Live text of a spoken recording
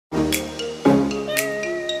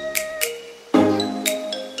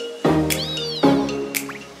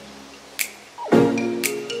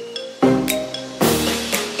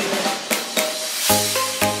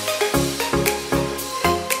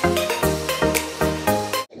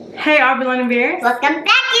Hey AUBLON and Bears. Welcome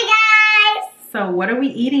back, you guys. So what are we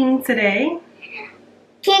eating today?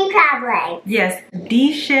 King crab legs. Yes,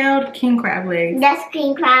 deshelled king crab legs. That's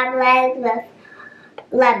king crab legs with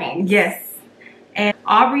lemon. Yes. And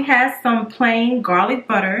Aubrey has some plain garlic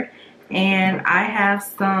butter, and I have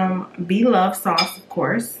some Bloveslife sauce, of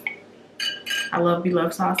course. I love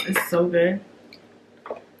Bloveslife sauce. It's so good.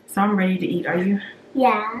 So I'm ready to eat. Are you?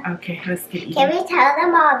 Yeah. Okay, let's get eating. Can we tell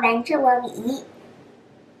them our adventure when we eat?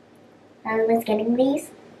 When we was getting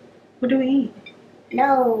these? What do we eat?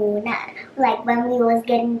 No, not like when we was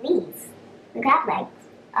getting these. The crab legs.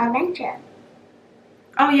 Our adventure.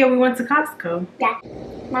 Oh yeah, we went to Costco. Yeah.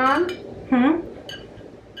 Mom?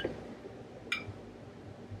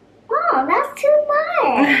 Oh, that's too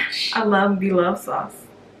much. I love Bloveslife sauce.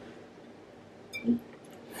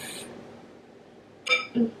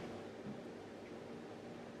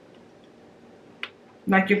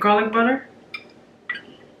 Like your garlic butter?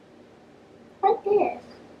 Like this.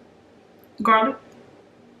 Garlic?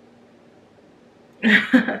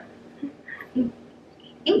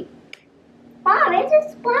 Mom, it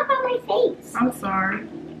just splat on my face. I'm sorry.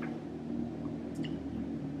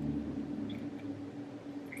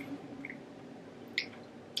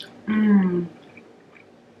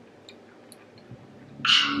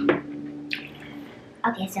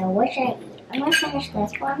 Okay, so what should I eat? I'm gonna finish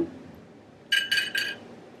this one.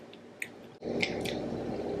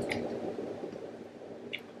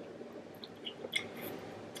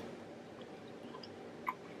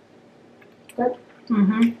 Good.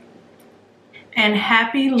 And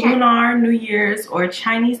happy Lunar New Year's or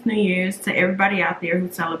Chinese New Year's to everybody out there who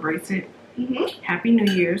celebrates it. Happy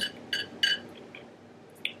New Year's.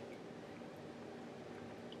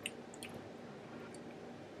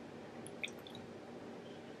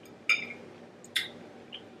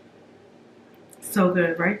 So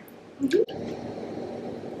good, right? Good.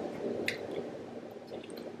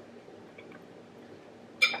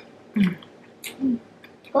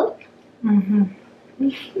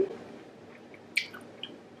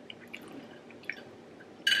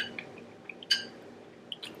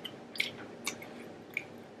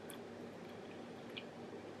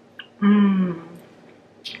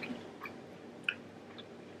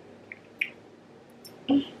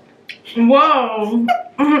 Whoa.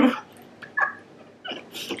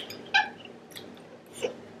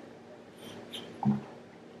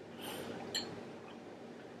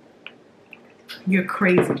 You're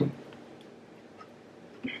crazy.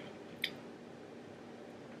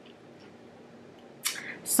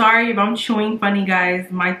 Sorry if I'm chewing funny,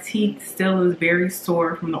 guys. My teeth still is very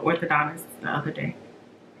sore from the orthodontist the other day.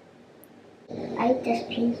 I eat this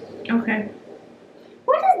piece. Okay.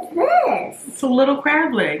 What is this? It's a little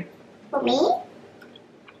crab leg. For me?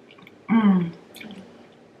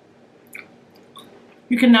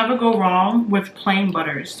 You can never go wrong with plain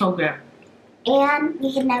butter. It's so good. And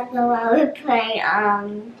you can never go wrong with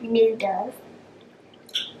plain noodles.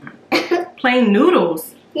 Plain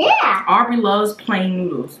noodles? Yeah. Aubrey loves plain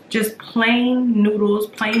noodles. Just plain noodles,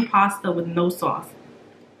 plain pasta with no sauce.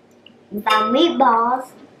 Without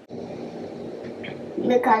meatballs.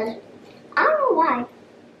 Because I don't know why.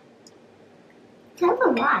 Tell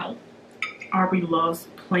them why. Aubrey loves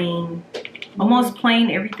plain, almost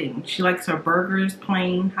plain everything. She likes her burgers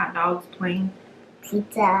plain, hot dogs plain.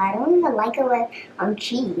 Pizza. I don't even like it with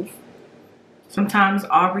cheese. Sometimes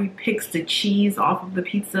Aubrey picks the cheese off of the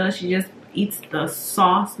pizza. She just eats the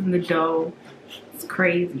sauce and the dough. It's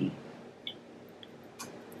crazy.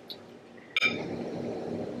 You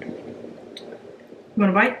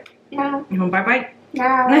want a bite? No. You want a bite?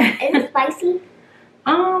 No. Is it spicy?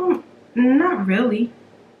 Not really.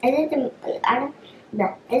 Is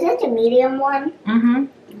it the medium one?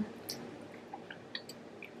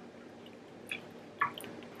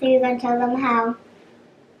 So you're gonna tell them how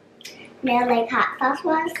their like hot sauce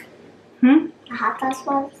was? The hot sauce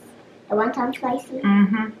was? The one time spicy?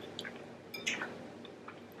 Good?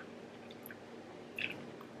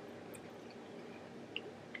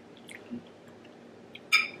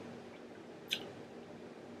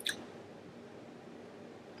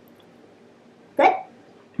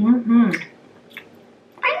 I'm gonna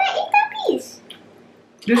eat that piece.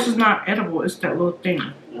 This is not edible. It's that little thing.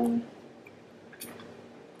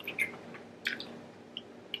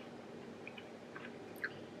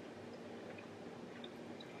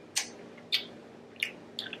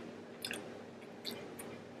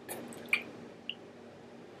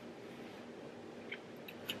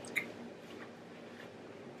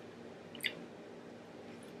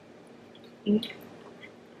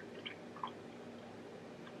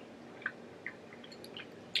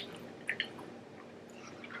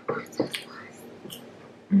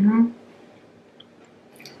 Mm-hmm.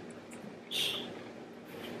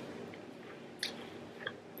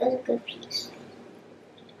 That's a good piece.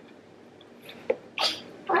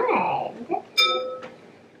 What?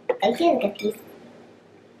 I see a good piece.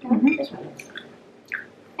 No, this one is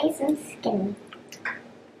nice and skinny.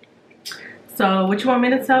 So, what you want me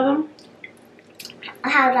to tell them?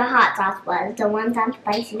 How the hot sauce was. The one-time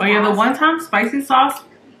spicy sauce. Oh yeah, the one-time spicy sauce.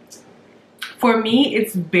 For me,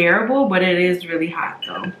 it's bearable, but it is really hot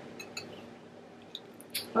though.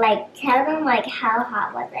 Like, tell them, like, how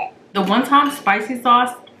hot was it? The one-time spicy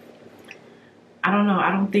sauce, I don't know.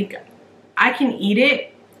 I don't think I can eat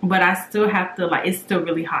it, but I still have to, like, it's still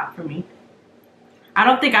really hot for me. I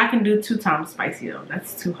don't think I can do 2-time spicy though.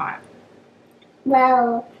 That's too hot.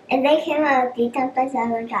 Well, if they came out with 3-time spicy,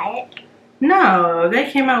 I would try it. No, if they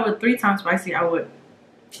came out with 3-time spicy, I would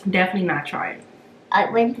definitely not try it.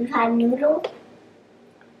 When you had noodles?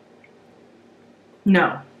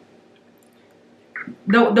 No.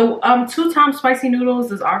 The 2-time spicy noodles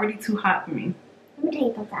is already too hot for me. Let me tell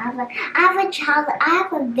you something. I have a challenge. I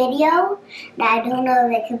have a video that I don't know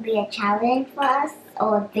if it could be a challenge for us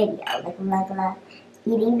or a video, like a regular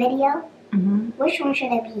eating video. Mm-hmm. Which one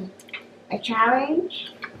should it be? A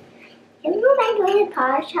challenge? Can you like doing a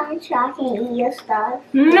pause challenge so I can eat your stuff?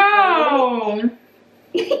 No.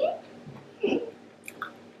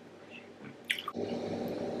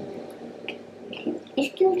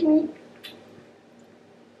 Excuse me.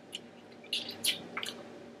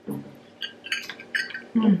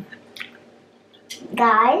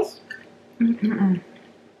 Guys, I'm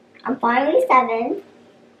finally 7.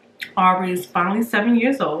 Aubrey is finally 7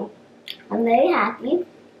 years old. I'm very happy.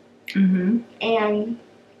 And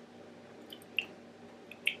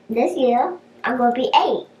this year, I'm going to be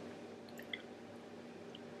 8.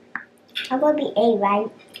 I'm going to be 8,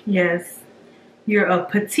 right? Yes. You're a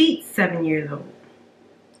petite 7 years old.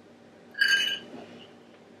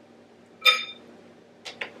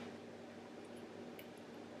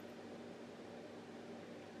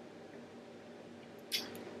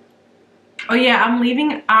 Oh yeah, I'm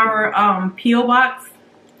leaving our P.O. box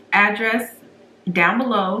address down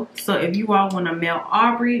below. So if you all want to mail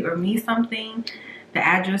Aubrey or me something, the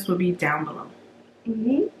address will be down below.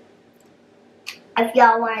 If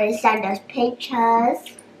y'all want to send us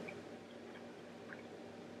pictures,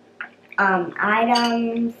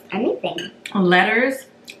 items, anything. Letters.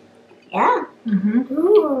 Yeah.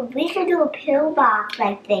 Ooh, we should do a P.O. box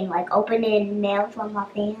like thing, like opening mail from our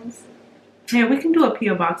fans. Yeah, we can do a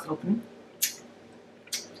P.O. box opening.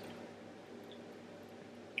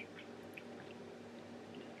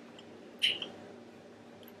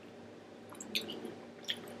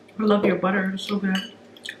 I love your butter. It's so good. Why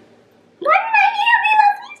did I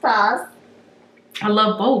eat a sauce? I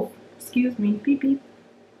love both. Excuse me. Beep beep.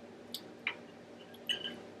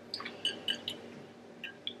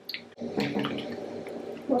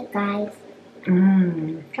 Look, guys.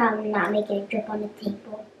 Try to not make it drip on the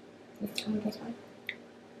table. This one.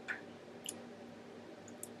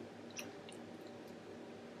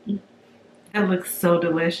 That looks so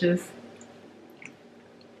delicious.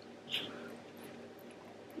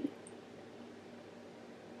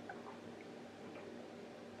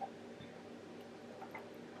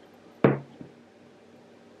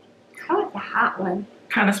 I like the hot one.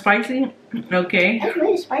 Kind of spicy? Okay. It's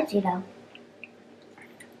really spicy though.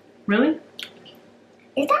 Really?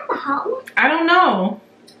 Is that the hot one? I don't know.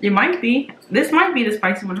 It might be. This might be the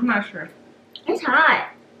spicy one. I'm not sure. It's hot.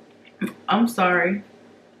 I'm sorry.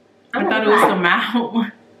 I thought it was the mild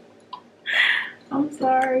one. I'm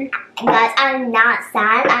sorry. Guys, I'm not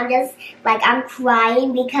sad. I'm just like I'm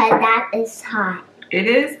crying because that is hot. It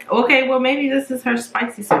is? Okay, well maybe this is her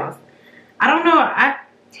spicy sauce. I don't know.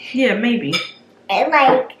 Yeah, maybe. And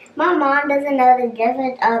like my mom doesn't know the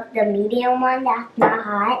difference of the medium one that's not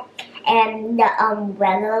hot and the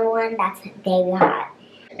regular one that's very hot.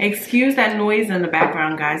 Excuse that noise in the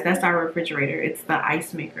background, guys. That's our refrigerator. It's the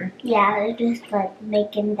ice maker. Yeah, it's just like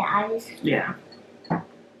making the ice. Yeah. That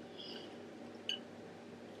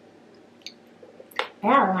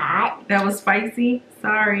was hot. That was spicy?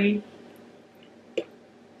 Sorry.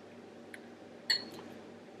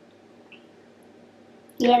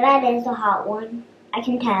 Yeah, that is a hot one. I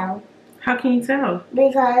can tell. How can you tell?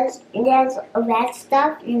 Because there's red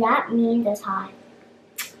stuff and that means it's hot.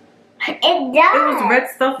 It does. There was red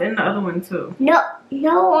stuff in the other one too. No,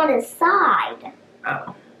 on the side.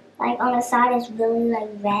 Oh. Like on the side it's really like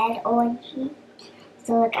red, orangey.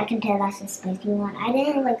 So like I can tell that's the spicy one. I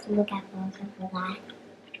didn't like look at Frozen for that.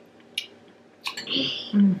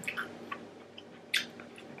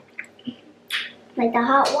 Like the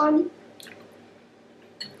hot one.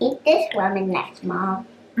 Eat this ramen next, Mom.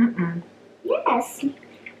 Mm-mm. Yes.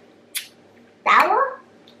 Sour?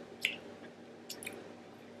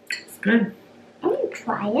 It's good. I'm gonna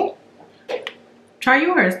try it. Try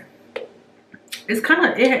yours. It's kind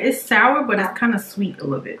of, it's sour, but it's kind of sweet a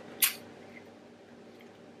little bit.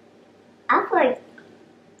 I have like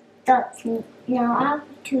 13. No, I have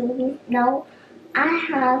 2. No, I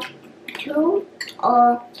have 2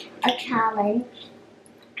 or a challenge.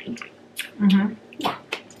 Mm-hmm. Yeah.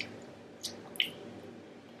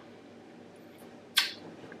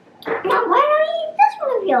 Mom, why don't you eat this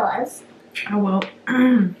one of yours? I will.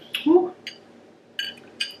 Ooh.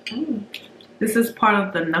 This is part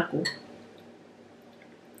of the knuckle.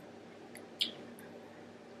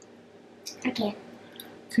 Okay.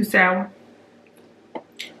 Too sour.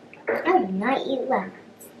 I do not eat lemons.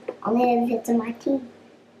 Only if it's in my teeth.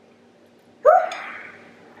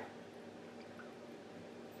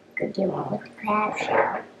 Could get one with the crab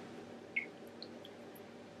shell.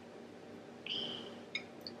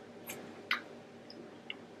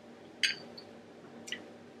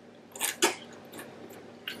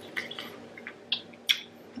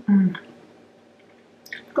 Mm.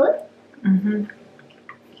 Good? Mm-hmm.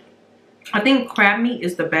 I think crab meat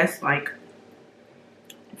is the best, like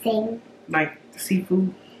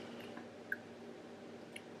seafood.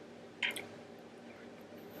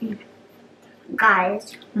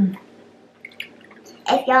 Guys,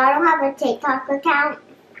 if y'all don't have a TikTok account,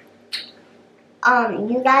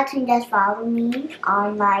 you guys can just follow me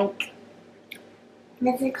on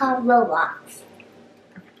what's it called? Roblox.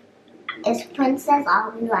 It's Princess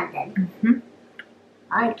Aubrey London. Mm-hmm.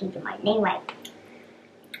 I can get my name right.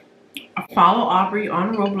 Follow Aubrey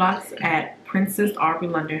on Roblox at Princess Aubrey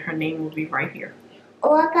London. Her name will be right here.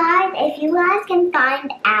 Or guys, if you guys can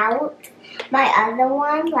find out my other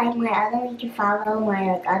one, you can follow my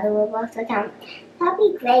other Roblox account. That'd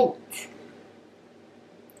be great.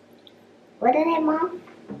 What is it, Mom?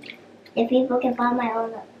 If people can find my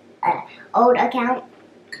old account.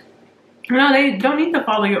 No, they don't need to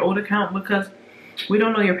follow your old account because we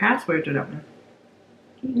don't know your password to that one.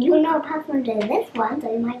 You know the password to this one,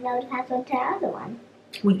 so you might know the password to the other one.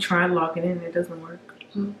 We tried logging in, it doesn't work.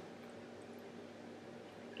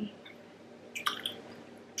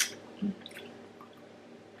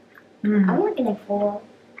 I'm looking at 4.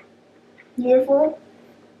 You're 4?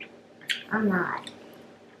 I'm not.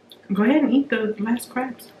 Go ahead and eat the last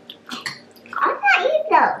crabs. I'm not eating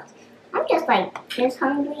those. I'm just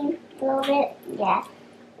hungry a little bit. Yeah.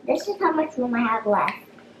 This is how much room I have left.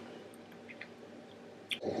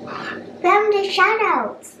 Found the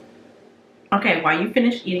shoutouts. Okay, while you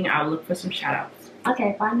finish eating, I'll look for some shoutouts.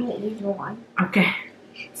 Okay, find me an easy one. Okay.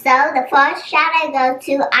 So the first shoutout goes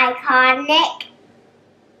to iconic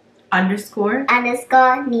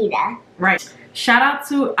 __ Nita. Right. Shout out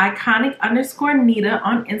to iconic _ Nita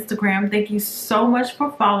on Instagram. Thank you so much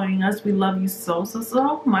for following us. We love you so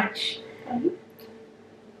much.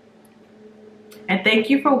 And thank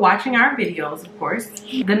you for watching our videos, of course.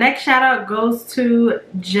 The next shout out goes to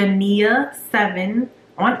Jania7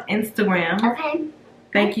 on Instagram. Okay.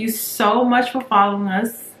 Thank you so much for following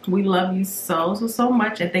us. We love you so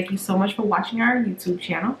much. And thank you so much for watching our YouTube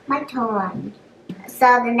channel. My turn.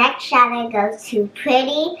 So the next shout out goes to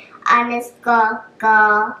pretty _girl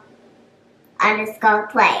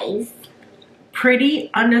 _plays. Pretty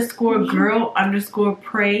 _girl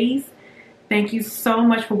 _praise. Thank you so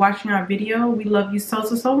much for watching our video. We love you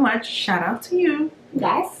so much. Shout out to you.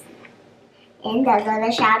 Yes. And those are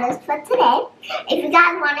the shout outs for today. If you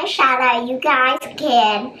guys want a shout out, you guys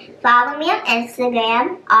can follow me on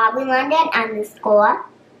Instagram, AubreyLondon_.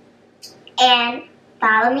 And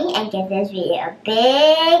follow me and give this video a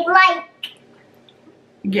big like.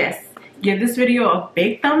 Yes. Give this video a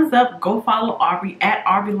big thumbs up. Go follow Aubrey at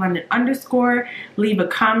AubreyLondon_. Leave a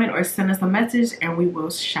comment or send us a message and we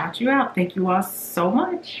will shout you out. Thank you all so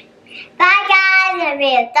much. Bye guys. Give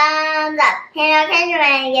me a thumbs up. Hit notification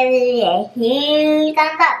button and give this video a huge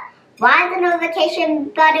thumbs up. Why is the notification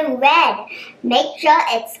button red? Make sure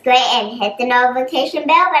it's gray and hit the notification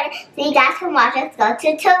bell button so you guys can watch us go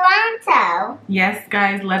to Toronto. Yes,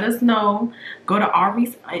 guys, let us know. Go to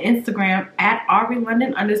Aubrey's Instagram at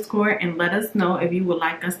AubreyLondon_ and let us know if you would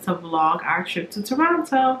like us to vlog our trip to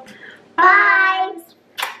Toronto. Bye.